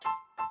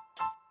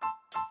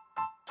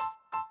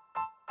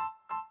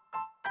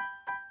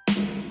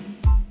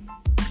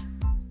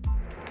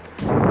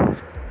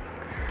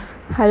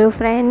Hello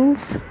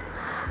friends.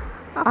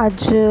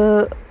 आज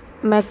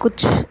मैं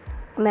कुछ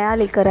नया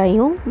लेकर आई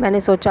हूँ।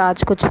 मैंने सोचा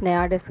आज कुछ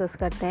नया डिस्कस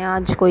करते हैं।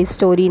 आज कोई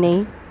स्टोरी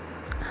नहीं,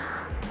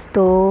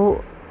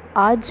 तो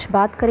आज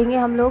बात करेंगे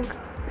हम लोग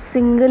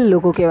सिंगल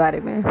लोगों के बारे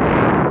में।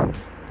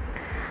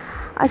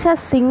 अच्छा,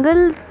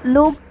 सिंगल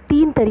लोग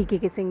 3 तरीके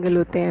के सिंगल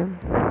होते हैं।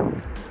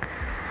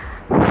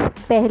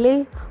 पहले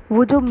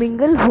वो जो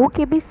मिंगल हो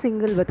के भी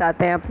सिंगल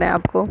बताते हैं अपने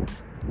आप को,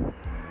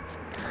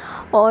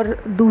 और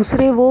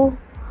दूसरे वो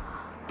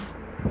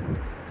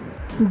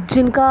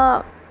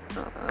जिनका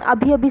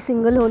अभी अभी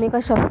सिंगल होने का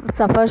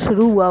सफ़र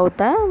शुरू हुआ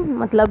होता है,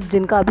 मतलब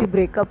जिनका अभी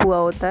ब्रेकअप हुआ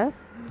होता है।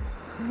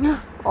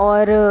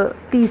 और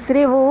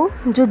तीसरे वो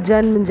जो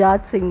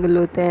जन्मजात सिंगल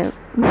होते हैं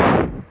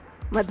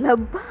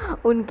मतलब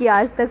उनकी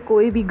आज तक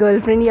कोई भी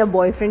गर्लफ्रेंड या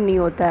बॉयफ्रेंड नहीं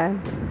होता है।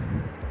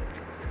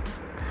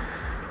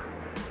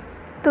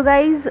 तो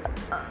गाइज़,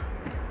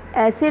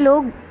 ऐसे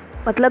लोग,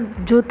 मतलब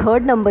जो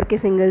 3rd नंबर के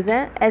सिंगल्स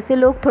हैं, ऐसे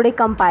लोग थोड़े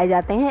कम पाए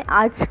जाते हैं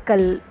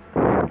आजकल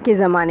के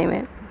ज़माने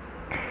में,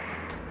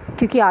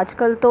 क्योंकि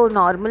आजकल तो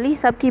नॉर्मली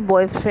सबके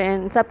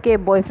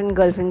बॉयफ्रेंड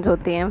गर्लफ्रेंड्स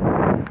होते हैं।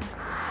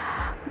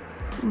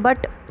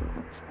 बट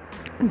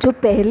जो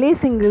पहले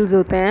सिंगल्स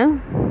होते हैं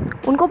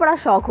उनको बड़ा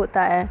शौक़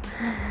होता है,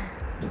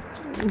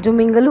 जो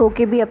मिंगल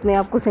होके भी अपने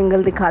आप को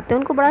सिंगल दिखाते हैं,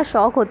 उनको बड़ा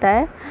शौक़ होता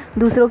है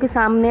दूसरों के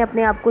सामने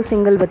अपने आप को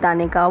सिंगल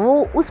बताने का। वो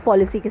उस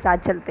पॉलिसी के साथ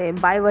चलते हैं,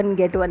 बाय 1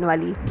 गेट 1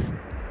 वाली,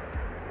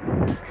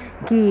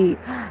 कि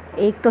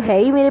एक तो है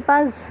ही मेरे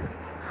पास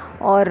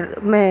और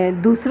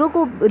मैं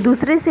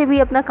दूसरे से भी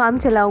अपना काम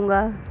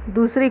चलाऊंगा,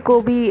 दूसरे को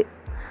भी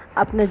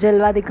अपना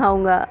जलवा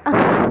दिखाऊंगा।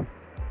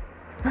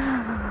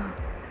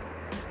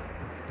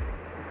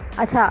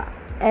 अच्छा,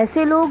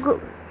 ऐसे लोग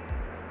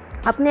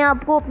अपने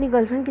आप को अपनी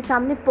गर्लफ्रेंड के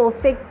सामने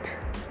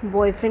परफेक्ट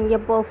बॉयफ्रेंड या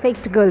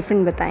परफेक्ट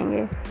गर्लफ्रेंड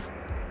बताएंगे,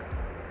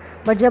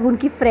 बट जब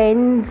उनकी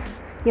फ्रेंड्स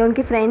या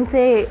उनके फ्रेंड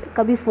से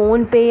कभी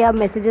फ़ोन पे या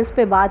मैसेजेस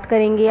पे बात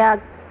करेंगे या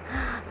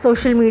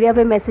सोशल मीडिया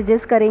पे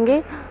मैसेजेस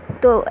करेंगे,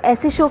 तो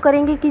ऐसे शो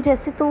करेंगे कि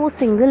जैसे तो वो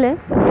सिंगल है,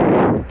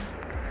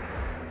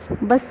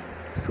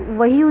 बस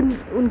वही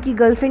उनकी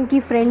गर्लफ्रेंड की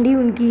फ्रेंड ही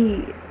उनकी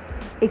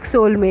एक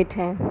सोलमेट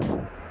है।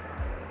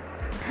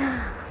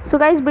 सो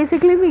गाइस,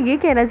 बेसिकली मैं ये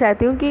कहना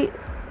चाहती हूँ कि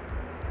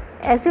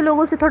ऐसे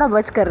लोगों से थोड़ा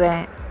बच कर रहे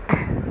हैं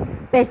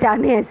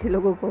पहचाने ऐसे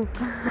लोगों को,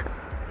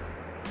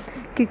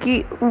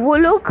 क्योंकि वो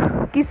लोग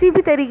किसी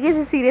भी तरीके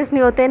से सीरियस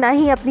नहीं होते, ना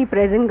ही अपनी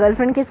प्रेजेंट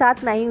गर्लफ्रेंड के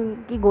साथ, ना ही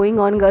उनकी गोइंग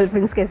ऑन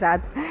गर्लफ्रेंड्स के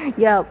साथ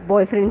या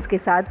बॉयफ्रेंड्स के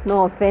साथ। नो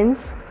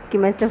ऑफेंस कि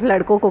मैं सिर्फ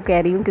लड़कों को कह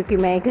रही हूँ, क्योंकि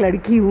मैं एक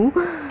लड़की हूँ,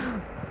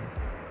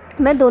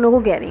 मैं दोनों को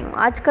कह रही हूँ।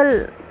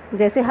 आजकल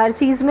जैसे हर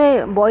चीज़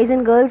में बॉयज़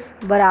एंड गर्ल्स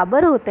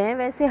बराबर होते हैं,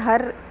 वैसे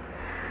हर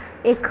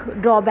एक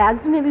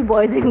ड्रॉबैक्स में भी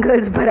बॉयज़ एंड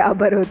गर्ल्स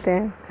बराबर होते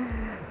हैं।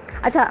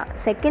 अच्छा,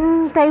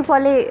 सेकंड टाइप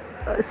वाले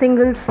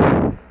सिंगल्स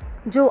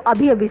जो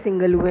अभी अभी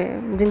सिंगल हुए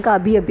हैं, जिनका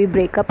अभी अभी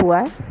ब्रेकअप हुआ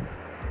है,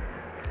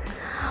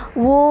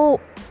 वो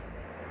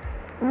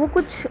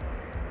कुछ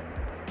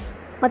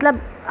मतलब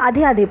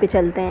आधे आधे पे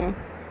चलते हैं।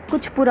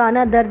 कुछ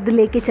पुराना दर्द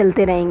लेके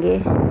चलते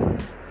रहेंगे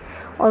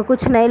और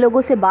कुछ नए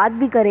लोगों से बात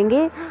भी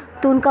करेंगे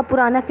तो उनका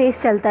पुराना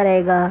फेस चलता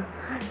रहेगा।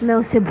 मैं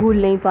उसे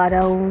भूल नहीं पा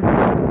रहा हूँ,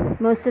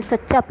 मैं उससे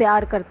सच्चा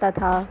प्यार करता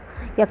था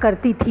या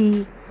करती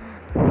थी,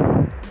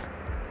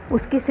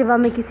 उसके सिवा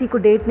मैं किसी को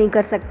डेट नहीं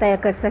कर सकता या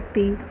कर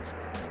सकती।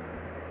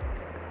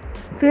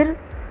 फिर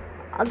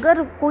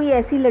अगर कोई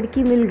ऐसी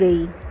लड़की मिल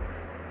गई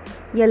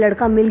या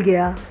लड़का मिल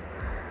गया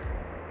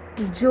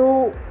जो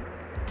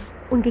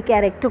उनके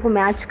कैरेक्टर को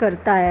मैच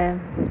करता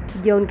है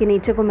या उनके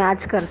नेचर को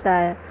मैच करता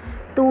है,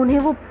 तो उन्हें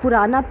वो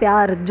पुराना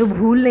प्यार जो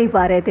भूल नहीं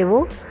पा रहे थे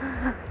वो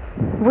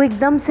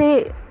एकदम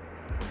से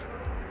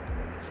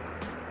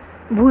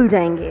भूल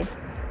जाएंगे।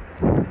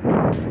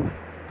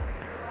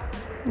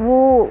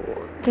 वो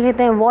क्या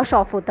कहते हैं, वॉश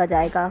ऑफ होता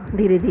जाएगा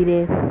धीरे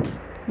धीरे,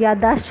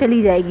 याददाश्त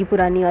चली जाएगी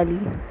पुरानी वाली,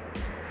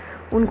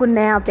 उनको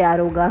नया प्यार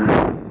होगा।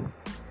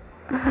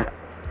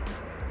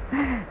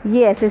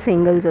 ये ऐसे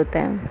सिंगल्स होते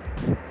हैं।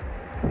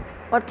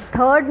 और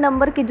 3rd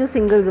नंबर के जो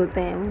सिंगल्स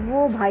होते हैं,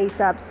 वो भाई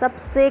साहब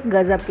सबसे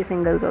गज़ब के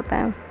सिंगल्स होते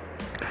हैं।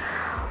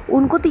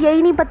 उनको तो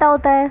यही नहीं पता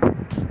होता है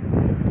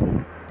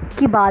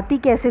कि बात ही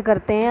कैसे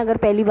करते हैं अगर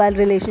पहली बार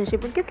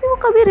रिलेशनशिप में, क्योंकि वो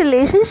कभी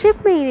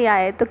रिलेशनशिप में ही नहीं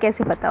आए, तो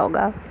कैसे पता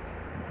होगा।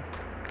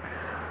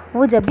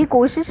 वो जब भी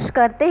कोशिश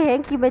करते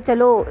हैं कि मैं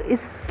चलो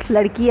इस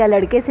लड़की या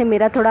लड़के से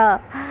मेरा थोड़ा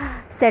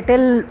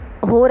सेटल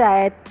हो रहा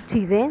है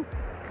चीज़ें,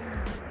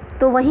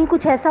 तो वहीं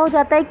कुछ ऐसा हो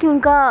जाता है कि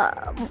उनका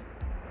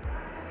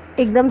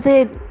एकदम से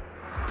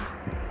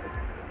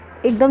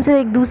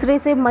एक दूसरे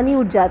से मन ही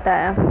उठ जाता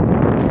है।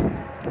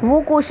 वो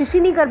कोशिश ही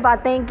नहीं कर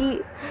पाते हैं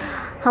कि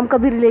हम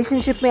कभी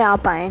रिलेशनशिप में आ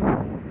पाएँ।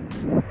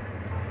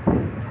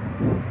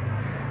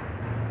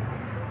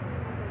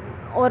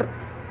 और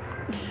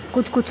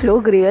कुछ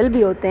लोग रियल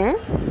भी होते हैं,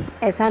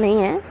 ऐसा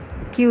नहीं है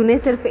कि उन्हें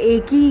सिर्फ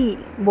एक ही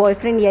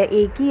बॉयफ्रेंड या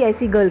एक ही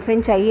ऐसी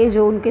गर्लफ्रेंड चाहिए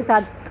जो उनके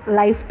साथ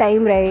लाइफ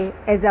टाइम रहे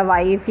एज अ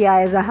वाइफ या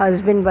एज अ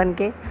हस्बैंड बन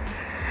के।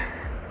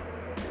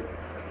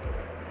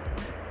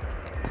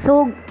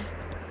 सो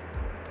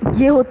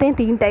ये होते हैं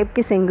 3 टाइप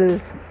के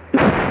सिंगल्स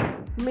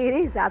मेरे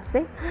हिसाब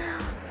से।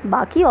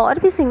 बाकी और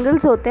भी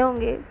सिंगल्स होते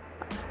होंगे,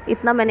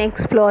 इतना मैंने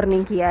एक्सप्लोर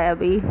नहीं किया है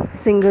अभी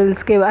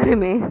सिंगल्स के बारे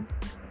में।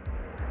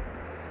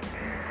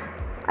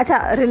 अच्छा,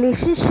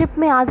 रिलेशनशिप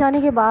में आ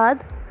जाने के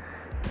बाद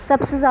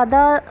सबसे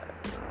ज़्यादा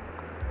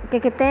क्या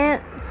कहते हैं,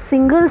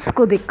 सिंगल्स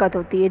को दिक्कत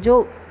होती है,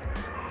 जो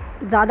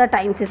ज़्यादा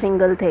टाइम से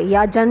सिंगल थे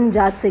या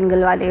जनजात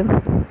सिंगल वाले।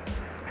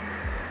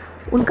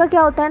 उनका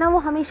क्या होता है ना, वो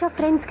हमेशा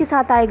फ्रेंड्स के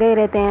साथ आए गए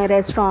रहते हैं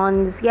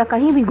रेस्टोरेंट्स या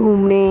कहीं भी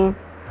घूमने,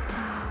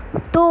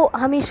 तो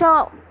हमेशा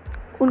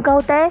उनका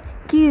होता है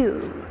कि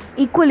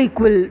इक्वल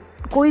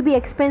कोई भी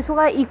एक्सपेंस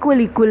होगा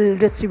इक्वल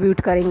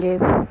डिस्ट्रीब्यूट करेंगे।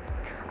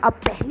 अब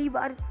पहली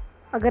बार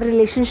अगर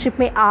रिलेशनशिप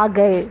में आ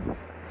गए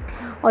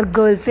और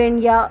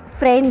गर्लफ्रेंड या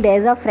फ्रेंड,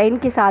 एज अ फ्रेंड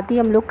के साथ ही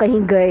हम लोग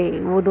कहीं गए,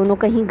 वो दोनों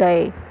कहीं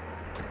गए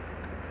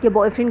या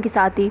बॉयफ्रेंड के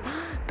साथ ही,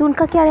 तो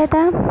उनका क्या रहता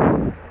है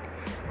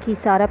कि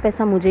सारा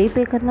पैसा मुझे ही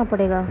पे करना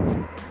पड़ेगा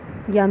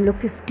या हम लोग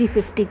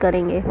 50-50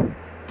 करेंगे।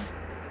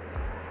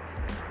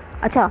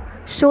 अच्छा,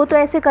 शो तो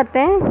ऐसे करते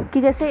हैं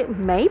कि जैसे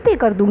मैं ही पे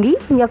कर दूंगी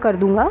या कर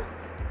दूंगा,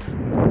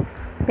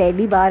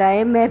 पहली बार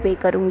आए मैं पे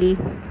करूंगी,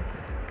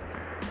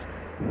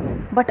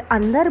 बट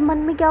अंदर मन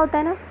में क्या होता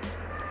है ना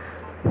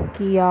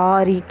कि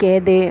यार ये कह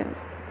दे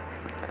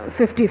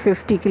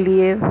 50-50 के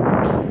लिए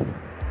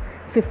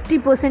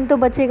 50% तो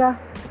बचेगा।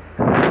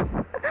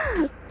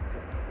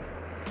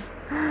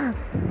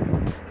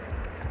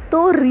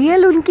 तो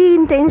रियल उनकी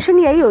इंटेंशन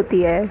यही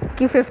होती है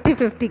कि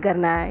 50-50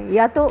 करना है,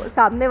 या तो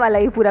सामने वाला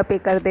ही पूरा पे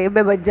कर दे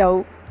मैं बच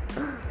जाऊँ।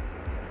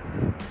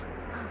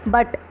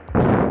 बट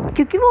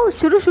क्योंकि वो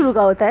शुरू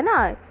का होता है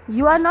ना,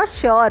 you are not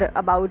sure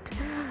about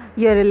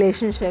your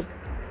relationship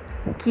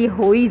कि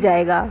हो ही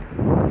जाएगा,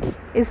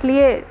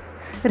 इसलिए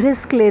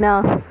रिस्क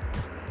लेना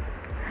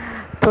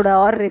थोड़ा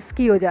और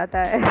रिस्की हो जाता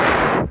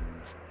है।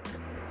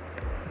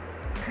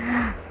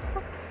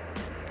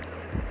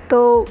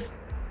 तो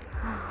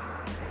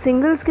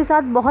सिंगल्स के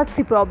साथ बहुत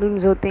सी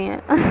प्रॉब्लम्स होती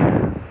हैं।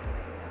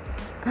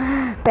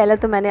 पहले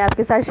तो मैंने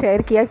आपके साथ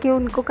शेयर किया कि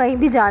उनको कहीं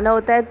भी जाना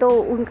होता है तो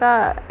उनका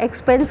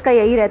एक्सपेंस का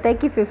यही रहता है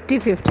कि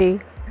 50-50,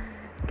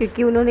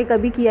 क्योंकि उन्होंने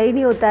कभी किया ही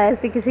नहीं होता है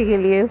ऐसे किसी के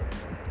लिए।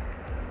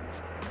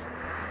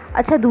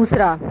 अच्छा,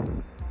 दूसरा,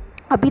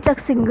 अभी तक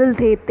सिंगल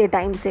थे इतने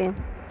टाइम से,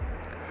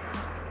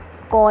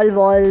 कॉल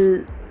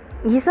वॉल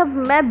ये सब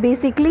मैं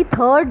बेसिकली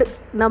थर्ड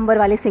नंबर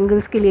वाले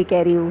सिंगल्स के लिए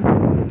कह रही हूँ,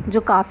 जो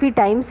काफ़ी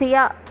टाइम से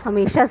या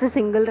हमेशा से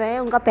सिंगल रहे हैं,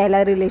 उनका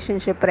पहला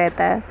रिलेशनशिप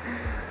रहता है।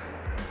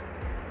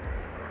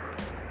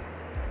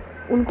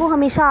 उनको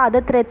हमेशा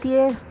आदत रहती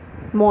है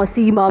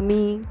मौसी,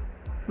 मामी,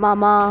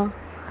 मामा,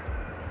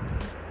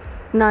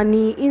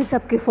 नानी, इन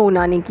सब के फ़ोन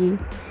आने की,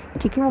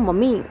 क्योंकि वो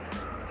मम्मी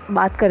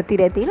बात करती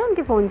रहती है ना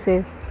उनके फ़ोन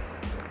से।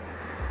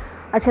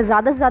 अच्छा,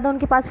 ज़्यादा से ज़्यादा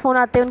उनके पास फ़ोन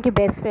आते हैं उनके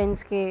बेस्ट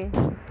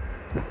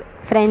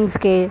फ्रेंड्स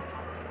के,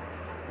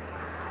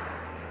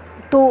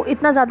 तो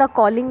इतना ज़्यादा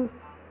कॉलिंग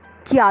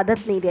की आदत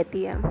नहीं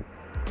रहती है।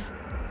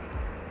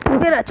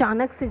 फिर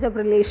अचानक से जब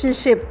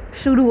रिलेशनशिप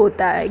शुरू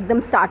होता है एकदम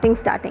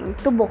स्टार्टिंग,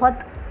 तो बहुत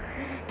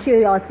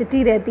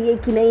क्यूरियोसिटी रहती है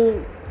कि नहीं,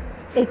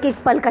 एक एक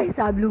पल का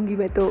हिसाब लूँगी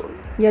मैं तो,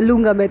 या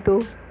लूँगा मैं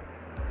तो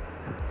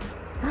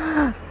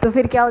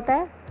फिर क्या होता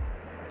है,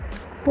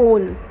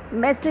 फ़ोन,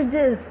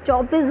 मैसेजेस,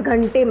 24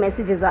 घंटे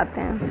मैसेजेस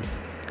आते हैं।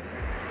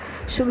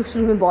 शुरू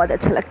में बहुत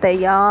अच्छा लगता है,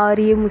 यार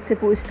ये मुझसे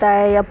पूछता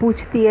है या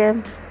पूछती है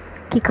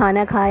कि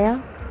खाना खाया,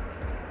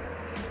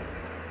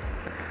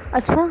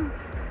 अच्छा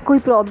कोई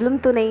प्रॉब्लम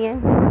तो नहीं है,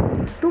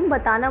 तुम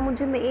बताना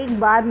मुझे, मैं एक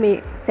बार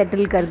में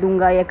सेटल कर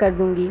दूंगा या कर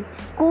दूंगी,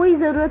 कोई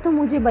ज़रूरत हो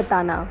मुझे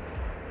बताना।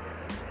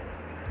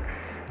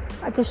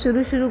 अच्छा,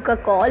 शुरू का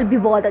कॉल भी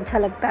बहुत अच्छा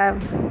लगता है,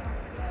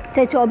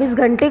 चाहे 24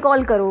 घंटे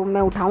कॉल करो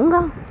मैं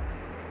उठाऊंगा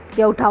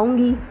या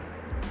उठाऊंगी।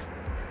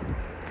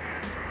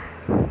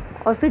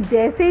 और फिर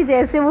जैसे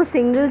जैसे वो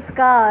सिंगल्स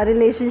का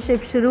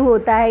रिलेशनशिप शुरू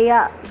होता है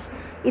या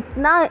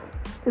इतना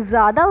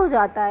ज़्यादा हो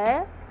जाता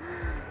है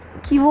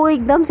कि वो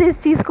एकदम से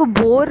इस चीज़ को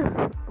बोर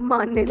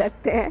मानने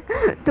लगते हैं,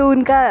 तो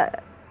उनका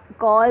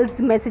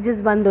कॉल्स,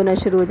 मैसेजेस बंद होना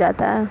शुरू हो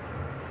जाता है।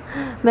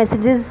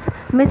 मैसेजेस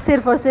में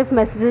सिर्फ़ और सिर्फ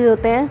मैसेजेस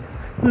होते हैं,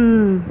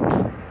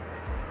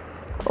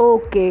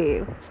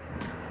 ओके,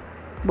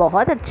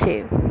 बहुत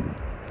अच्छे,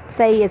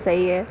 सही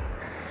है,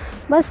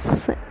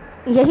 बस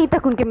यहीं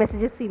तक उनके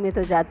मैसेजेस सीमित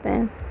हो जाते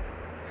हैं।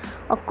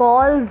 और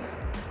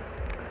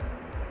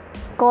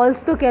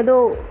कॉल्स तो कह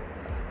दो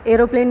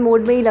एरोप्लेन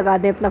मोड में ही लगा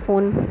दें अपना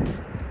फ़ोन,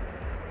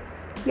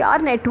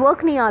 यार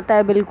नेटवर्क नहीं आता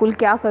है बिल्कुल,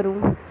 क्या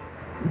करूं।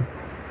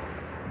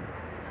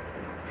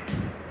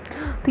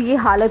 तो ये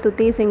हालत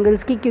होती है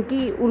सिंगल्स की,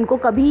 क्योंकि उनको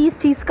कभी इस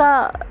चीज़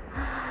का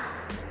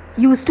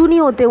यूज़ टू नहीं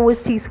होते वो,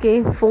 इस चीज़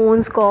के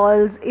फ़ोन्स,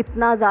 कॉल्स,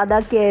 इतना ज़्यादा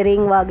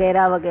केयरिंग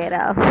वगैरह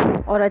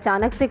वगैरह, और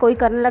अचानक से कोई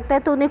करने लगता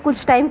है तो उन्हें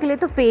कुछ टाइम के लिए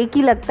तो फेक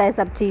ही लगता है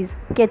सब चीज़,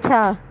 कि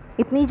अच्छा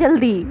इतनी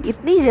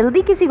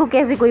जल्दी किसी को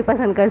कैसे कोई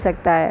पसंद कर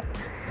सकता है।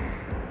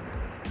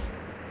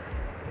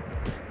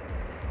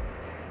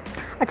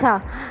 अच्छा,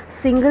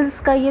 सिंगल्स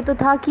का ये तो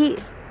था कि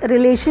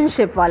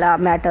रिलेशनशिप वाला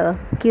मैटर,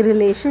 कि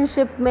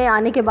रिलेशनशिप में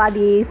आने के बाद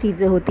ये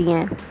चीज़ें होती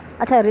हैं।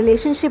 अच्छा,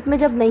 रिलेशनशिप में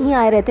जब नहीं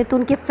आए रहते तो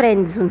उनके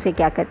फ्रेंड्स उनसे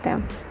क्या कहते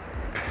हैं,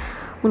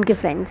 उनके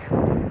फ्रेंड्स,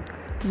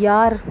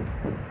 यार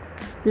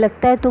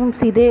लगता है तुम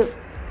सीधे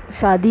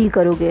शादी ही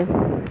करोगे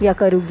या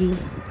करोगी,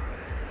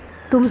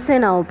 तुमसे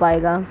ना हो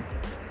पाएगा।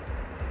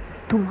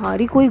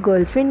 तुम्हारी कोई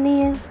गर्लफ्रेंड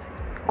नहीं है,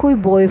 कोई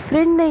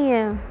बॉयफ्रेंड नहीं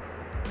है,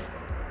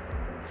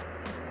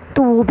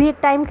 तो वो भी एक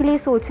टाइम के लिए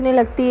सोचने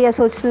लगती है या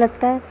सोचने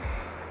लगता है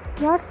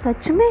यार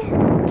सच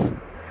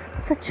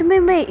में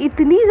मैं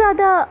इतनी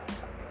ज़्यादा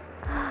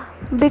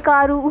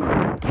बेकार हूँ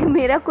कि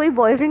मेरा कोई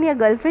बॉयफ्रेंड या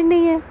गर्लफ्रेंड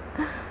नहीं है।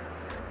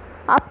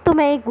 अब तो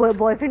मैं एक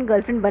बॉयफ्रेंड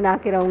गर्लफ्रेंड बना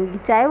के रहूँगी,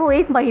 चाहे वो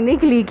 1 महीने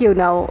के लिए क्यों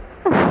ना हो।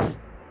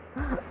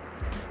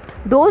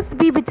 दोस्त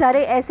भी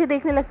बेचारे ऐसे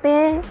देखने लगते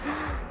हैं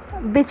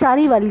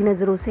बेचारी वाली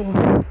नज़रों से,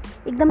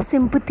 एकदम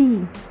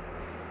सिंपैथी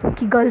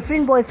कि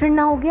गर्लफ्रेंड बॉयफ्रेंड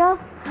ना हो गया,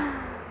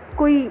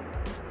 कोई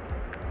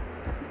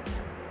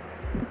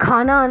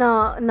खाना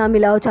ना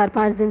मिला हो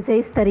 4-5 दिन से,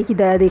 इस तरह की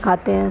दया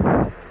दिखाते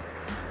हैं।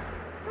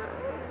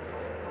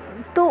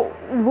 तो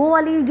वो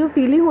वाली जो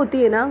फीलिंग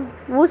होती है ना,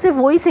 वो सिर्फ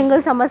वही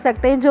सिंगल समझ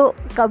सकते हैं जो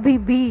कभी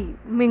भी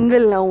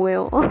मिंगल ना हुए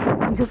हो,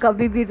 जो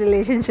कभी भी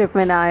रिलेशनशिप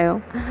में ना आए हो।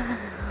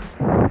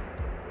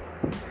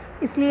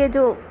 इसलिए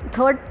जो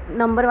 3rd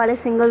नंबर वाले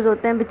सिंगल्स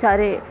होते हैं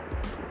बेचारे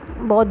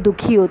बहुत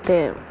दुखी होते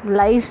हैं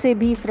लाइफ से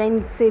भी,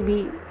 फ्रेंड्स से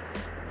भी,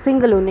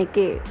 सिंगल होने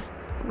के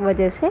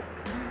वजह से,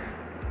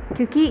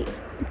 क्योंकि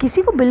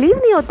किसी को बिलीव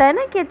नहीं होता है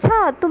ना कि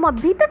अच्छा तुम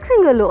अभी तक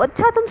सिंगल हो,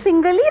 अच्छा तुम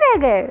सिंगल ही रह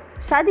गए,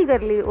 शादी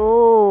कर ली।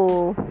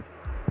 ओ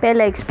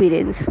पहला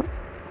एक्सपीरियंस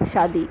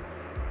शादी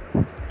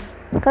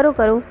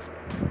करो।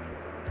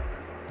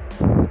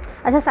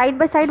 अच्छा साइड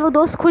बाय साइड वो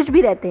दोस्त खुश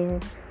भी रहते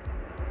हैं,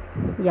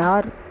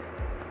 यार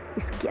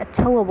इसकी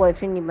अच्छा हुआ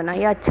बॉयफ्रेंड नहीं बना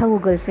या अच्छा हुआ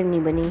गर्लफ्रेंड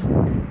नहीं बनी।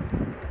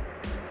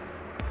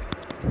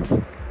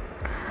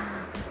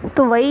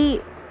 तो वही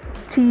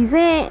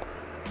चीज़ें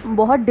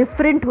बहुत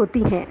डिफरेंट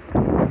होती हैं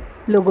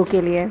लोगों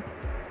के लिए।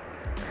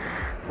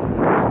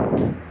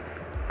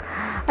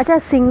 अच्छा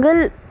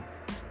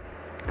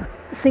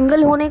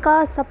सिंगल होने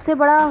का सबसे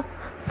बड़ा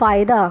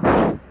फ़ायदा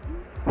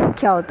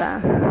क्या होता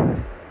है?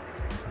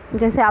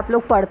 जैसे आप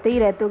लोग पढ़ते ही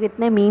रहते हो,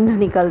 कितने मीम्स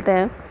निकलते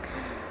हैं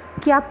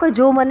कि आपका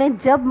जो मन है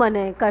जब मन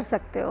है कर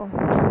सकते हो,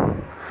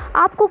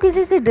 आपको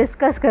किसी से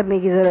डिस्कस करने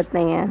की ज़रूरत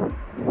नहीं है।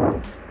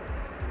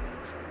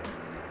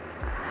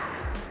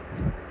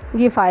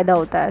 ये फ़ायदा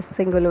होता है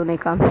सिंगल होने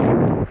का।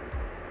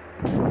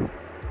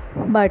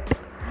 बट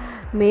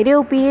मेरे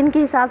ओपिनियन के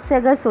हिसाब से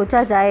अगर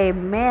सोचा जाए,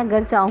 मैं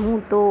अगर चाहूँ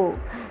तो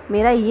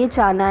मेरा ये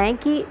चाहना है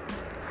कि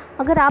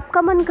अगर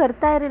आपका मन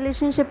करता है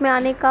रिलेशनशिप में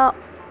आने का,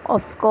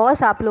 ऑफ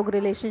कोर्स आप लोग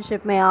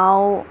रिलेशनशिप में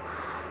आओ,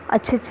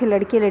 अच्छे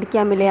लड़के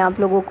लड़कियाँ मिले आप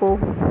लोगों को,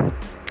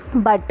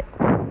 बट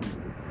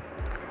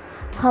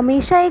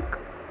हमेशा एक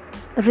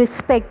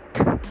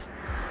रिस्पेक्ट,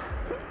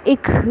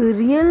 एक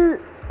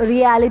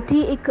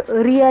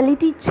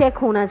रियलिटी चेक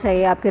होना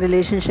चाहिए आपके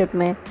रिलेशनशिप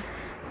में।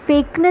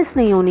 फेकनेस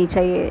नहीं होनी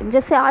चाहिए।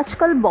 जैसे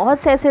आजकल बहुत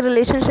से ऐसे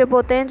रिलेशनशिप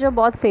होते हैं जो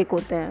बहुत फेक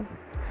होते हैं,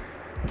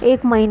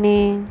 1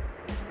 महीने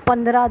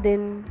 15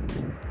 दिन,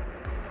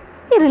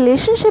 ये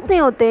रिलेशनशिप नहीं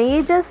होते हैं,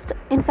 ये जस्ट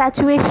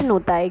इन्फैचुएशन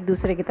होता है एक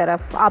दूसरे की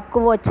तरफ। आपको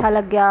वो अच्छा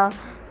लग गया,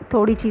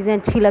 थोड़ी चीज़ें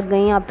अच्छी लग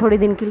गई, आप थोड़े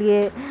दिन के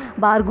लिए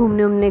बाहर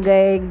घूमने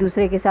गए एक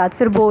दूसरे के साथ,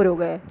 फिर बोर हो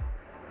गए।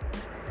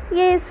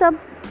 ये सब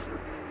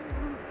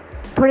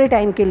थोड़े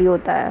टाइम के लिए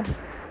होता है।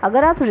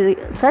 अगर आप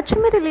सच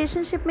में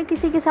रिलेशनशिप में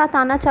किसी के साथ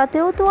आना चाहते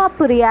हो तो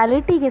आप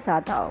रियलिटी के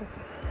साथ आओ,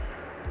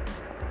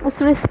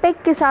 उस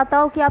रिस्पेक्ट के साथ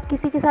आओ कि आप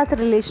किसी के साथ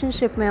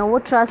रिलेशनशिप में हो, वो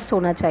ट्रस्ट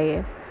होना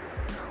चाहिए।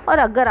 और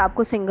अगर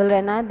आपको सिंगल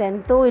रहना है देन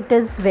तो इट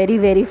इज़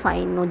वेरी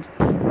फाइन।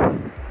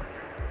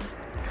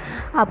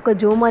 आपका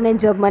जो मन है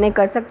जब मन है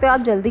कर सकते हो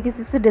आप, जल्दी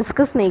किसी से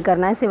डिस्कस नहीं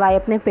करना है सिवाय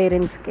अपने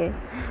पेरेंट्स के।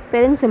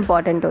 पेरेंट्स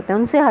इंपॉर्टेंट होते हैं,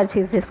 उनसे हर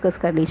चीज़ डिस्कस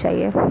करनी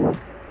चाहिए।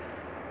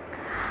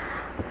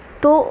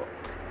 तो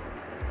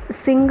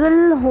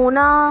सिंगल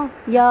होना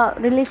या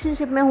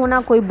रिलेशनशिप में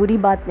होना कोई बुरी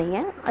बात नहीं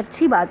है,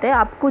 अच्छी बात है।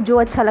 आपको जो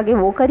अच्छा लगे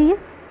वो करिए।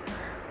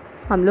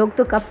 हम लोग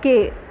तो कब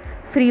के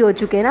फ्री हो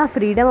चुके हैं ना,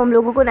 फ्रीडम हम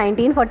लोगों को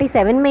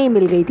 1947 में ही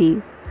मिल गई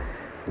थी,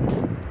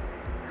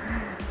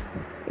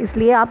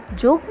 इसलिए आप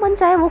जो मन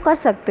चाहे वो कर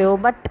सकते हो।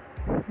 बट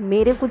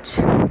मेरे कुछ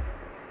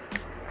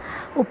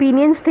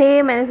ओपिनियंस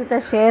थे, मैंने सोचा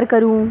शेयर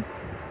करूं।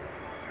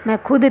 मैं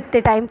खुद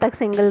इतने टाइम तक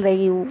सिंगल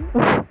रही हूँ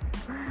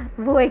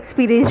वो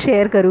एक्सपीरियंस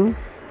शेयर करूं।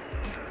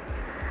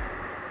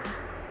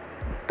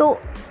 तो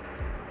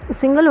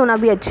सिंगल होना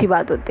भी अच्छी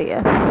बात होती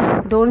है।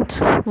 डोंट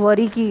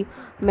वरी कि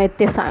मैं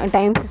इतने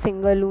टाइम से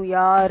सिंगल हूँ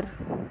यार,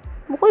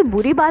 वो कोई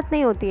बुरी बात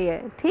नहीं होती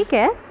है। ठीक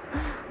है,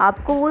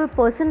 आपको वो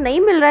पर्सन नहीं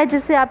मिल रहा है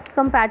जिससे आपकी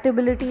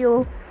कंपैटिबिलिटी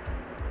हो,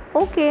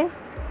 ओके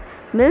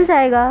मिल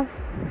जाएगा,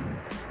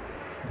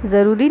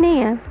 ज़रूरी नहीं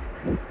है।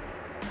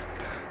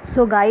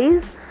 सो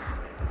गाइज़,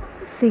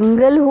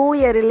 सिंगल हो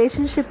या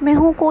रिलेशनशिप में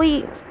हो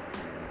कोई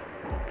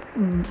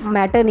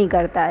मैटर नहीं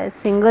करता है।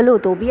 सिंगल हो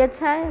तो भी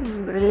अच्छा है,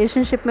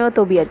 रिलेशनशिप में हो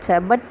तो भी अच्छा है,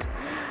 बट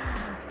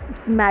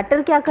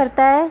मैटर क्या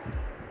करता है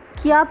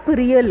कि आप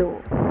रियल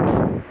हो,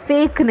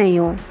 फेक नहीं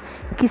हो।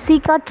 किसी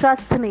का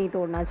ट्रस्ट नहीं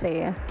तोड़ना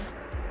चाहिए।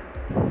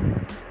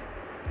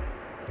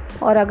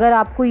 और अगर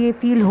आपको ये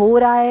फील हो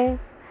रहा है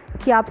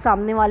कि आप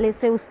सामने वाले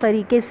से उस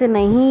तरीके से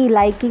नहीं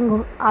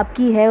लाइकिंग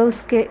आपकी है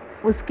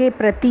उसके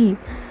प्रति,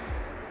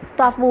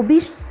 तो आप वो भी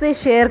से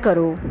शेयर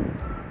करो।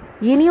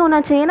 ये नहीं होना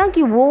चाहिए ना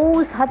कि वो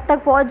उस हद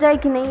तक पहुंच जाए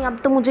कि नहीं अब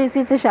तो मुझे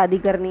इसी से शादी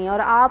करनी है,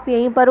 और आप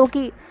यहीं पर हो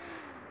कि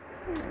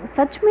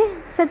सच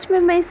में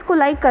मैं इसको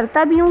लाइक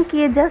करता भी हूँ कि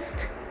ये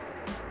जस्ट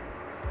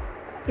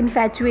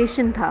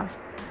इन्फैचुएशन था।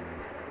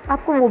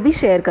 आपको वो भी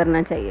शेयर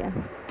करना चाहिए।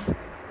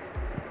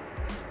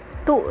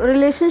 तो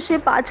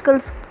रिलेशनशिप आजकल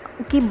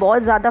की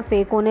बहुत ज़्यादा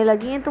फेक होने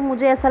लगी हैं, तो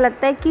मुझे ऐसा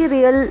लगता है कि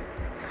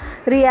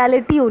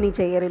रियलिटी होनी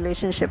चाहिए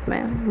रिलेशनशिप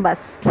में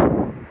बस।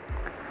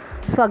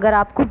 सो अगर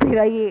आपको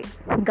मेरा ये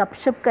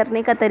गपशप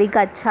करने का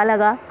तरीका अच्छा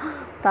लगा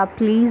तो आप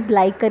प्लीज़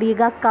लाइक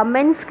करिएगा,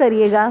 कमेंट्स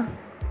करिएगा,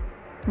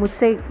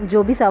 मुझसे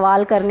जो भी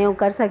सवाल करने हो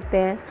कर सकते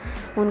हैं,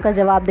 उनका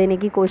जवाब देने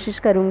की कोशिश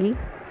करूँगी।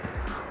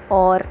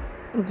 और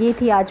ये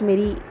थी आज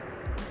मेरी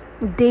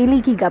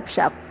डेली की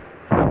गपशप।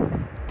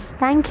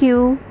 Thank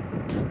you.